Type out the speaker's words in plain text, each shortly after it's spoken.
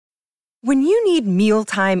When you need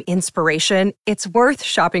mealtime inspiration, it's worth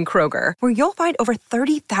shopping Kroger, where you'll find over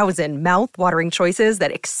 30,000 mouth-watering choices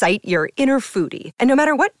that excite your inner foodie. And no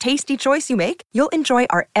matter what tasty choice you make, you'll enjoy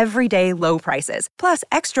our everyday low prices, plus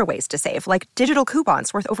extra ways to save, like digital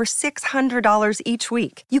coupons worth over $600 each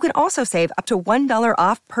week. You can also save up to $1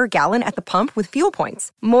 off per gallon at the pump with fuel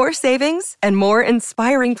points. More savings and more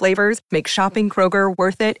inspiring flavors make shopping Kroger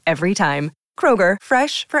worth it every time. Kroger,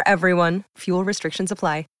 fresh for everyone. Fuel restrictions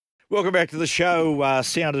apply. Welcome back to the show.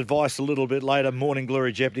 Sound advice a little bit later. Morning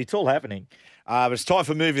Glory Jeopardy. It's all happening. But it's time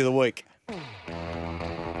for Movie of the Week. And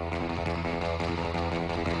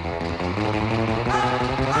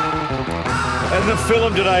the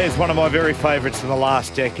film today is one of my very favourites in the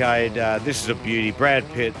last decade. This is a beauty. Brad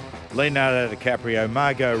Pitt, Leonardo DiCaprio,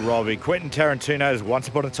 Margot Robbie, Quentin Tarantino's Once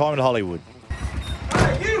Upon a Time in Hollywood.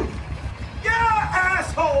 Hey, you! Yeah,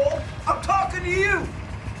 asshole! I'm talking to you!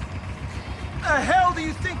 The hell do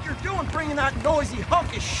you think you're doing bringing that noisy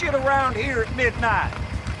hunk of shit around here at midnight?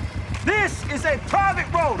 This is a private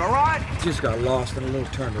road, all right? Just got lost and a little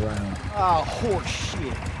turned around. Oh, horse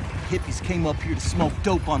shit. Hippies came up here to smoke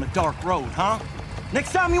dope on a dark road, huh?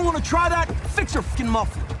 Next time you want to try that, fix your fucking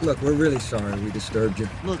muffler. Look, we're really sorry we disturbed you.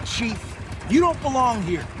 Look, Chief, you don't belong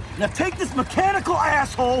here. Now take this mechanical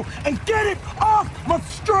asshole and get it off my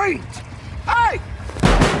street! Hey!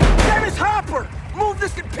 Dennis Hopper! Move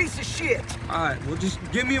this piece of shit! All right, well, just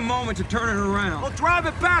give me a moment to turn it around. Well, drive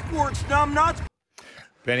it backwards, numbnuts!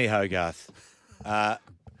 Benny Hogarth.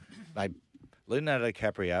 Mate, Leonardo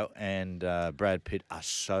DiCaprio and Brad Pitt are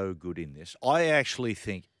so good in this. I actually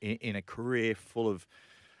think in a career full of,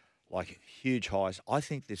 like, huge highs, I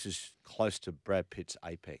think this is close to Brad Pitt's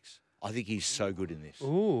apex. I think he's so good in this.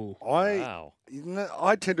 Ooh, wow.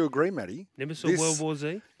 I tend to agree, Matty. Never saw World War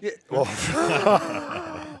Z? Yeah.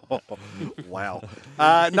 Wow.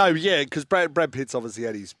 No, yeah, because Brad Pitt's obviously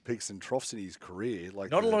had his peaks and troughs in his career. Like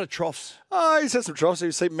Not a lot of troughs. Oh, he's had some troughs.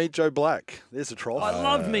 You see Meet Joe Black. There's a trough. I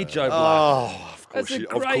love Meet Joe Black. Oh, of course, That's you,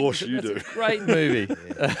 a great, of course you do. That's a great movie.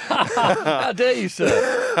 How dare you,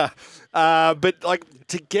 sir? But like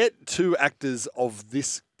to get two actors of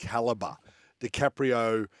this caliber,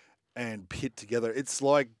 DiCaprio and Pitt together, it's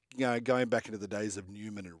like, you know, going back into the days of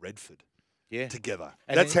Newman and Redford. Yeah. Together.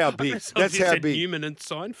 And That's how big. That's how big. Newman and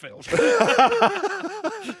Seinfeld.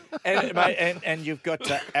 And, mate, and you've got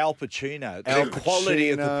Al Pacino, the quality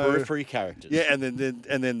of the periphery characters. Yeah, and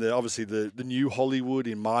then obviously the new Hollywood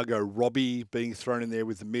in Margot Robbie being thrown in there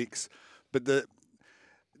with the mix. But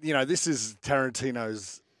this is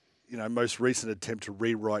Tarantino's, most recent attempt to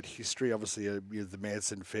rewrite history. Obviously, the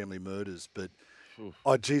Manson family murders. But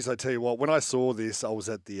oh, geez, I tell you what, when I saw this, I was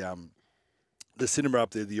at the cinema up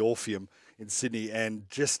there, the Orpheum in Sydney, and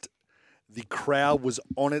just the crowd was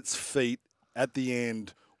on its feet at the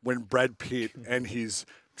end when Brad Pitt and his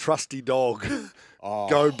trusty dog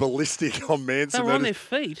go ballistic on Manson. They were on their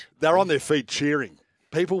feet. They were on their feet cheering.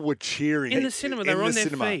 People were cheering In the cinema, they were on their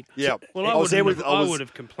feet. Yeah. Well, I would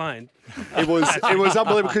have complained. It was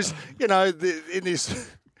unbelievable because,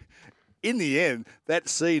 in the end, that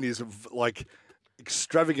scene is like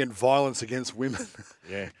extravagant violence against women.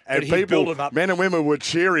 Yeah. And people, men and women were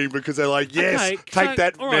cheering because they're like, yes, Okay, take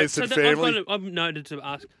that, all right, Manson family. I've noted to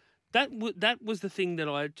ask, that was the thing that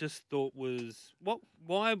I just thought was,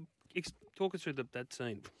 why, talk us through that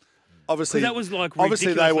scene. Obviously, that was like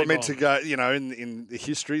obviously they were meant ridiculously to go. In the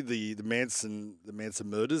history, the Manson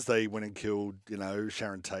murders, they went and killed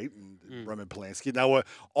Sharon Tate and Roman Polanski. And they were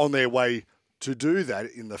on their way to do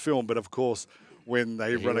that in the film, but of course, when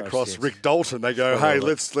they run across Rick Dalton, they go, "Hey,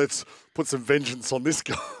 let's put some vengeance on this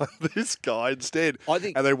guy instead."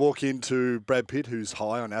 And they walk into Brad Pitt, who's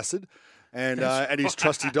high on acid, and his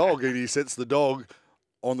trusty dog, and he sets the dog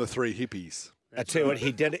on the three hippies. I tell you what,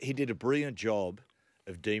 he did a brilliant job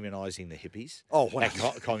of demonising the hippies. Oh, wow.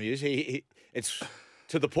 Communists. It's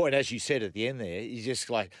to the point, as you said at the end there, he's just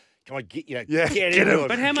like, come on, get into it.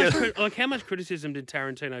 But how much criticism did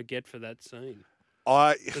Tarantino get for that scene?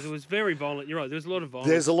 Because it was very violent. You're right. There's a lot of violence.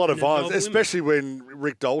 There's a lot of violence, especially when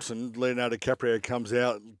Rick Dalton, Leonardo DiCaprio, comes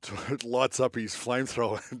out and lights up his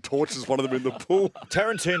flamethrower and torches one of them in the pool.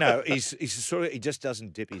 Tarantino, he just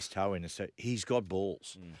doesn't dip his toe in, so he's got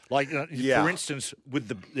balls. Like, for instance, with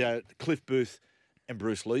the Cliff Booth and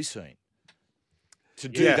Bruce Lee scene, to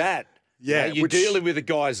do that, you're dealing with a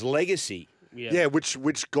guy's legacy. Yeah,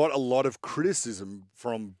 which got a lot of criticism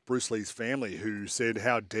from Bruce Lee's family, who said,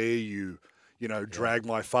 "How dare you?" drag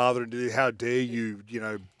my father into this. How dare you,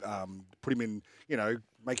 put him in,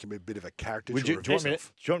 make him a bit of a caricature of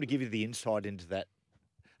himself. Do you want me to give you the insight into that?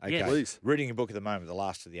 Okay. Yeah, please. Reading a book at the moment, The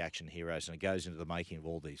Last of the Action Heroes, and it goes into the making of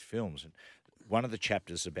all these films. And one of the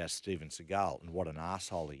chapters is about Steven Seagal and what an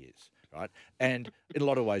arsehole he is. right? And in a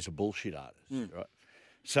lot of ways, a bullshit artist, right?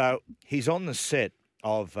 So he's on the set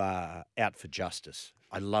of Out for Justice.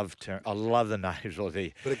 I love the names of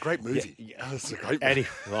the. But a great movie. Yeah, It's a great and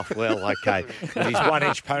movie. well, okay. With his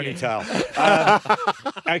 1-inch ponytail.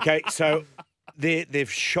 Okay, so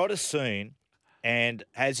they've shot a scene, and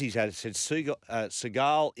as he's had it said,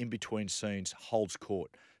 Seagal in between scenes holds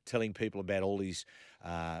court, telling people about all his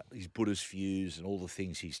Buddhist views and all the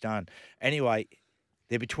things he's done. Anyway,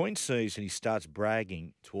 they're between scenes, and he starts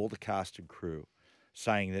bragging to all the cast and crew,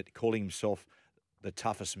 calling himself the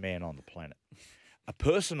toughest man on the planet. A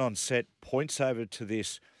person on set points over to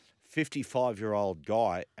this 55-year-old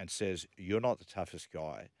guy and says, "You're not the toughest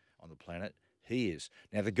guy on the planet. He is."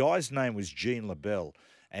 Now, the guy's name was Gene LaBelle,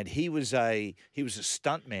 and he was a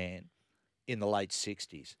stuntman in the late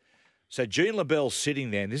 60s. So Gene LaBelle's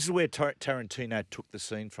sitting there, and this is where Tarantino took the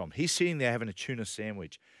scene from. He's sitting there having a tuna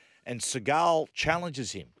sandwich, and Seagal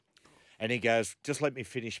challenges him, and he goes, "Just let me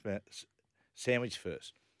finish my sandwich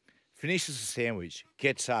first." Finishes the sandwich,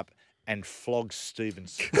 gets up, and flogs Steven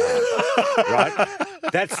Seagal. Right?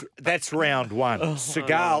 That's round one.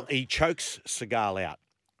 Seagal, he chokes Seagal out.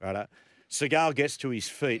 Right? Seagal gets to his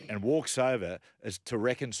feet and walks over to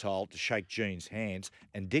reconcile, to shake Gene's hands,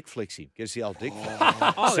 and dick flicks him. Gives the old dick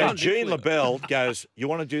flick. So Gene LaBelle goes, "You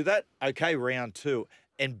want to do that? Okay, round two,"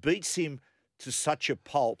 and beats him to such a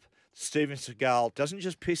pulp. Steven Seagal doesn't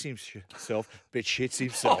just piss himself, but shits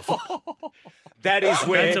himself. That is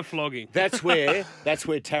where That's a flogging. That's where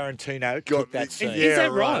Tarantino took that scene. Is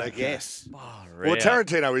that right? Okay. Yes. Well,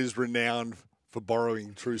 Tarantino is renowned for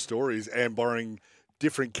borrowing true stories and borrowing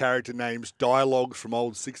different character names, dialogues from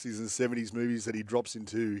old 60s and 70s movies that he drops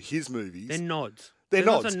into his movies. They're nods. They're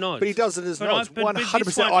nods, but he does it as nods.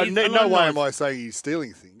 100%. No way am I saying he's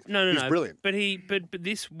stealing things. No. He's brilliant. But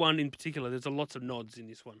this one in particular, there's lots of nods in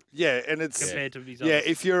this one. Yeah, and it's compared to his yeah.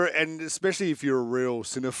 others. Especially if you're a real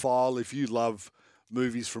cinephile, if you love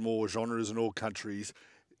movies from all genres and all countries,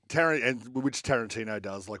 which Tarantino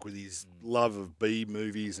does, like with his love of B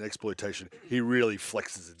movies and exploitation, he really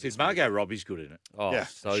flexes it. Says Margot Robbie's good in it. Oh, Yeah,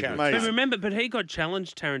 so good. amazing. But he got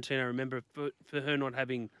challenged, Tarantino, remember, for her not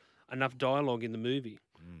having enough dialogue in the movie.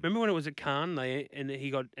 Remember when it was at Cannes, they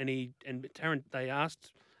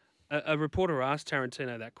asked a reporter asked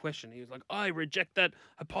Tarantino that question. He was like, "I reject that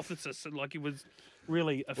hypothesis," and like he was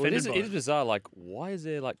really Well, offended by it is bizarre. Like, why is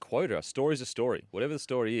there like quota? A story's a story. Whatever the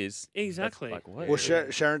story is. Exactly. Like, what? Well,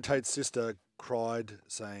 Sharon Tate's sister cried,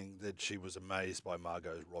 saying that she was amazed by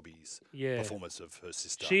Margot Robbie's performance of her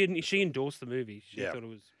sister. She endorsed the movie. She thought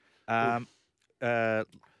it was.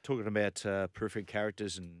 Talking about peripheral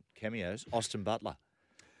characters and cameos, Austin Butler,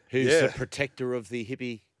 who's the protector of the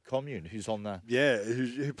hippie commune, who's on the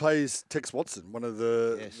who plays Tex Watson, one of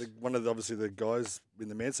the obviously the guys in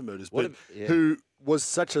the Manson murders, who was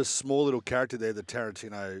such a small little character there that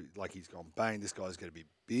Tarantino, like, he's gone, bang, this guy's going to be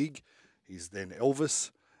big. He's then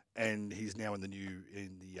Elvis, and he's now in the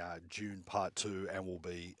June Part 2 and will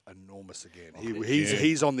be enormous again.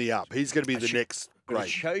 He's on the up. He's going to be the next But it great.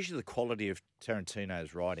 shows you the quality of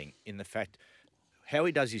Tarantino's writing in the fact how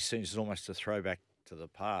he does his scenes is almost a throwback to the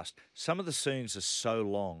past. Some of the scenes are so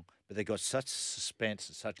long, but they've got such suspense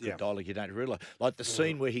and such good dialogue you don't realise. Like the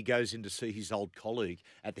scene where he goes in to see his old colleague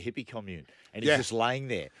at the hippie commune, and he's just laying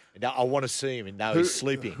there. And I want to see him, and now he's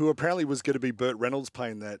sleeping. Who apparently was going to be Burt Reynolds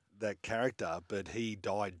playing that character, but he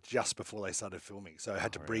died just before they started filming, so I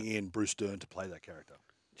had to bring in Bruce Dern to play that character.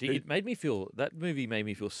 Gee, that movie made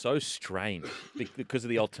me feel so strange because of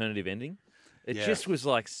the alternative ending. It just was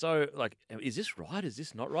like so like, is this right? Is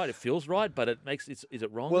this not right? It feels right, but is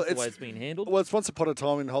it wrong? Well, the way it's being handled. Well, it's Once Upon a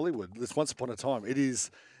Time in Hollywood. It's Once Upon a Time. It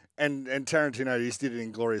is, and Tarantino just did it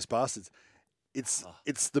in Glorious Bastards. It's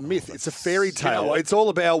the myth. It's a fairy tale. It's all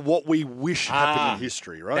about what we wish happened in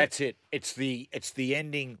history, right? That's it. It's the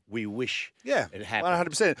ending we wish it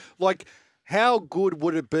happened. 100%. Like, how good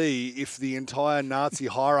would it be if the entire Nazi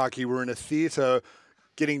hierarchy were in a theatre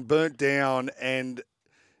getting burnt down and,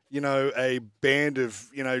 a band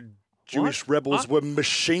of, Jewish rebels were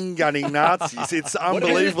machine gunning Nazis? It's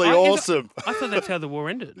unbelievably awesome. I thought that's how the war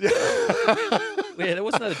ended. There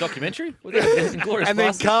wasn't that a documentary? And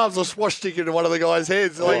then calves are swastika into one of the guys'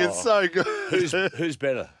 heads. Like, it's so good. Who's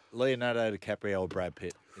better, Leonardo DiCaprio or Brad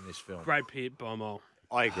Pitt in this film? Brad Pitt by a mile.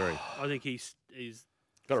 I agree. I think he's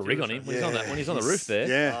got a rig on him when he's on the roof there.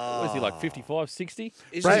 Yeah. What is he, like 55, 60?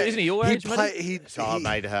 Brad- Isn't he your age, mate?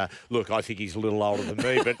 Mate, look, I think he's a little older than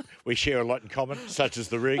me, but we share a lot in common, such as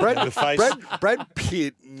the rig and the face. Brad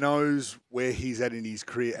Pitt knows where he's at in his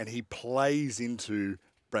career, and he plays into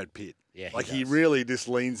Brad Pitt. Yeah, he really just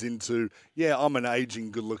leans into, I'm an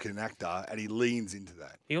aging, good-looking actor, and he leans into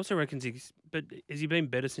that. He also reckons he's but has he been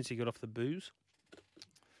better since he got off the booze?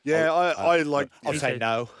 Yeah, I like. I'll say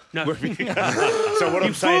no. No. So what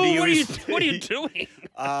I'm saying to you is, what are you doing?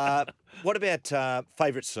 what about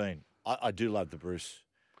favourite scene? I do love the Cliff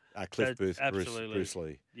That- Booth, absolutely. Bruce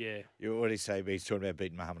Lee. Yeah. What did he say? He's talking about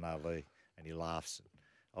beating Muhammad Ali, and he laughs.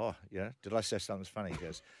 Oh, yeah. Did I say something funny? He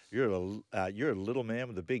goes, "You're a little man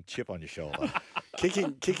with a big chip on your shoulder."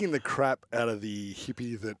 Kicking the crap out of the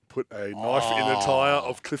hippie that put a knife in the tyre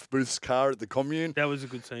of Cliff Booth's car at the commune. That was a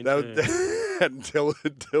good scene. That too. and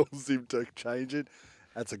tells him to change it.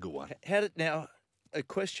 That's a good one. Now, a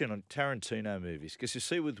question on Tarantino movies, because you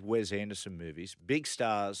see with Wes Anderson movies, big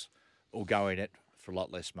stars will go in it for a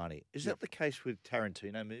lot less money. Is that the case with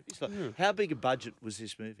Tarantino movies? Like, how big a budget was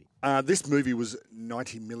this movie? This movie was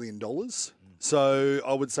 $90 million. So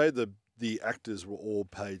I would say the actors were all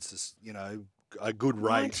paid, a good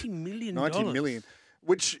rate. $90 million. $90 million,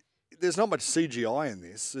 which there's not much CGI in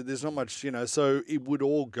this. There's not much, so it would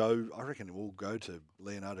all go, I reckon it will go to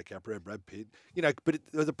Leonardo DiCaprio, Brad Pitt. But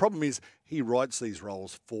the problem is he writes these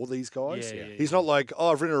roles for these guys. Yeah. He's not like,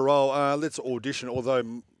 I've written a role, let's audition.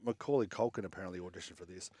 Although Macaulay Culkin apparently auditioned for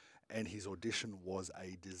this, and his audition was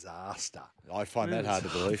a disaster. I find that hard to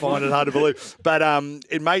believe. Find it hard to believe. But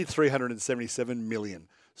it made $377 million.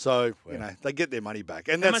 So, they get their money back.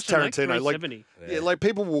 And How that's much did they Tarantino. make? $370? Like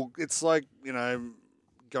people will, it's like,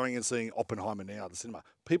 going and seeing Oppenheimer now at the cinema.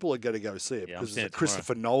 People are going to go see it Yeah, I'm because seeing it's it a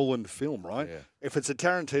Christopher Nolan film, right? Yeah. If it's a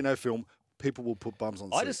Tarantino film, people will put bums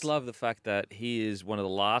on seats. I just love the fact that he is one of the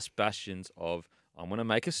last bastions of I'm going to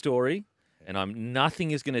make a story, and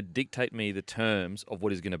nothing is going to dictate me the terms of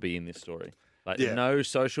what is going to be in this story. Like no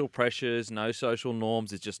social pressures, no social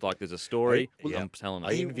norms. It's just like there's a story. I'm telling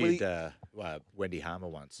I it. interviewed Wendy Harmer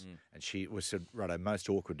once, and she said, a most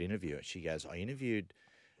awkward interview. She goes, I interviewed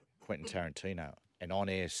Quentin Tarantino, and on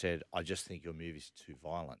air said, I just think your movie's too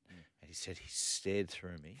violent. And he said he stared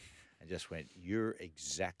through me and just went, you're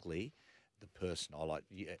exactly the person I like.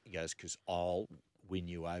 He goes, because I'll win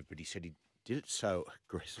you over. But he said he did it so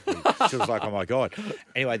aggressively. She was like, oh, my God.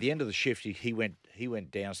 Anyway, at the end of the shift, he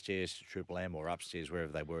went downstairs to Triple M or upstairs,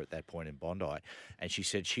 wherever they were at that point in Bondi. And she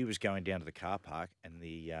said she was going down to the car park, and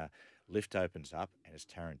the lift opens up, and it's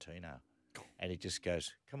Tarantino. And he just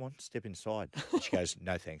goes, come on, step inside. And she goes,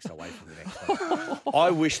 no thanks, I'll wait for the next one. I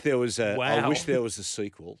wish there was a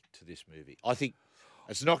sequel to this movie. I think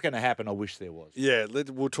it's not going to happen. I wish there was. Yeah,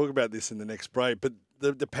 we'll talk about this in the next break. But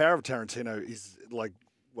the power of Tarantino is like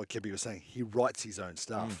what Kepi was saying. He writes his own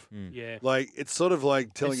stuff. Yeah. Like, it's sort of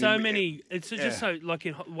like telling There's so him... many. It's just so, like,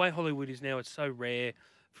 in the way Hollywood is now, it's so rare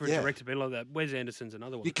for a director to be like that. Wes Anderson's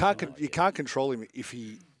another one. You can't control him if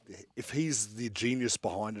he's the genius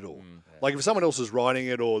behind it all. Like, if someone else is writing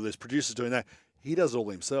it or there's producers doing that, he does it all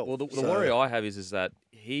himself. Well, the worry I have is that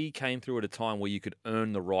he came through at a time where you could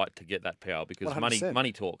earn the right to get that power because 100%.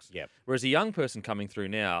 money talks. Yep. Whereas a young person coming through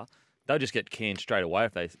now, they'll just get canned straight away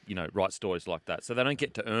if they write stories like that. So they don't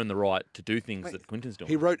get to earn the right to do things that Quentin's doing.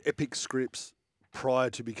 He wrote epic scripts prior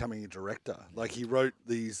to becoming a director. Like, he wrote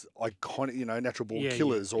these iconic, Natural Born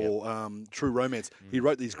Killers or True Romance. He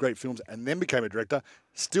wrote these great films and then became a director,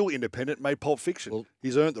 still independent, made Pulp Fiction. Well,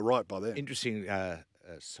 he's earned the right by then. Interesting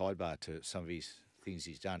sidebar to some of his things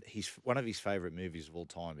he's done. One of his favourite movies of all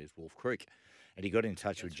time is Wolf Creek. And he got in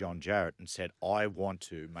touch with John Jarratt and said, I want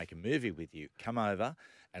to make a movie with you. Come over,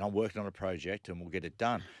 and I'm working on a project, and we'll get it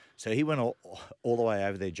done. So he went all the way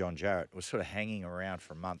over there, John Jarratt, was sort of hanging around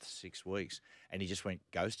for a month, 6 weeks, and he just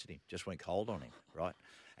ghosted him, just went cold on him, right?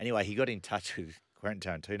 Anyway, he got in touch with Quentin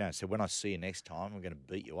Tarantino and said, when I see you next time, I'm going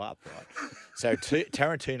to beat you up, right? So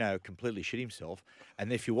Tarantino completely shit himself.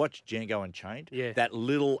 And if you watch Django Unchained, that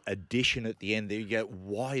little addition at the end there, you go,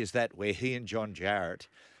 why is that? Where he and John Jarratt...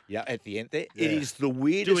 Yeah, at the end there, it is the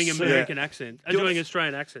weirdest. Doing American accent, doing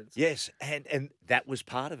Australian accents. Yes, and that was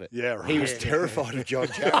part of it. Yeah, right. He was terrified of John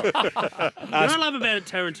Jarratt. What I love about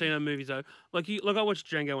Tarantino movies, though, like I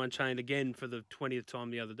watched Django Unchained again for the 20th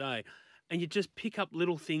time the other day, and you just pick up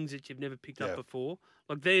little things that you've never picked up before.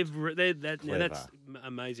 Like that's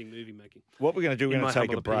amazing movie making. What we're going to do, we're going to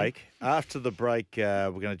take a break. opinion. After the break,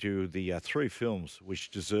 we're going to do the 3 films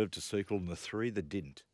which deserved a sequel and the 3 that didn't.